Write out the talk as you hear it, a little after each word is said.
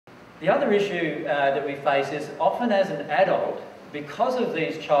The other issue that we face is often as an adult, because of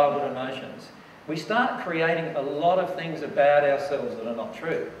these childhood emotions, we start creating a lot of things about ourselves that are not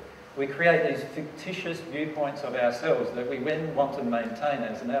true. We create these fictitious viewpoints of ourselves that we then want to maintain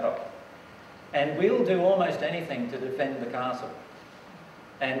as an adult. And we'll do almost anything to defend the castle.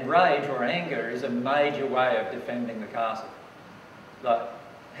 And rage or anger is a major way of defending the castle. Like,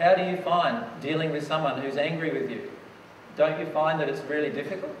 how do you find dealing with someone who's angry with you? Don't you find that it's really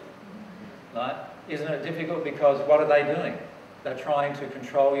difficult? Like, isn't it difficult because what are they doing? They're trying to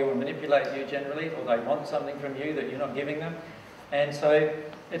control you or manipulate you generally, or they want something from you that you're not giving them. And so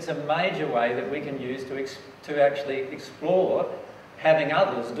it's a major way that we can use to actually explore having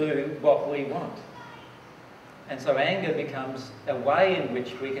others do what we want. And so anger becomes a way in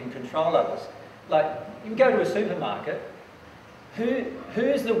which we can control others. Like, you go to a supermarket,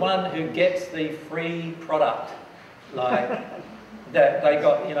 who's the one who gets the free product? Like, that they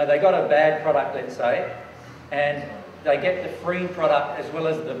got, you know, they got a bad product, let's say, and they get the free product as well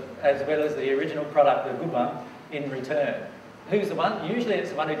as the original product, the good one, in return. Who's the one? Usually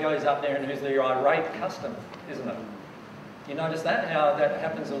it's the one who goes up there and who's the irate customer, isn't it? You notice that, how that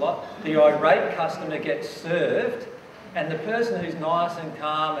happens a lot? The irate customer gets served, and the person who's nice and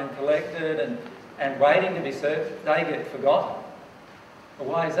calm and collected and waiting to be served, they get forgotten. Well,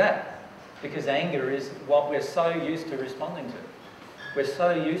 why is that? Because anger is what we're so used to responding to. We're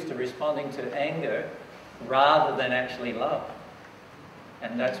so used to responding to anger rather than actually love.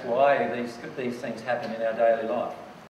 And that's why these things happen in our daily life.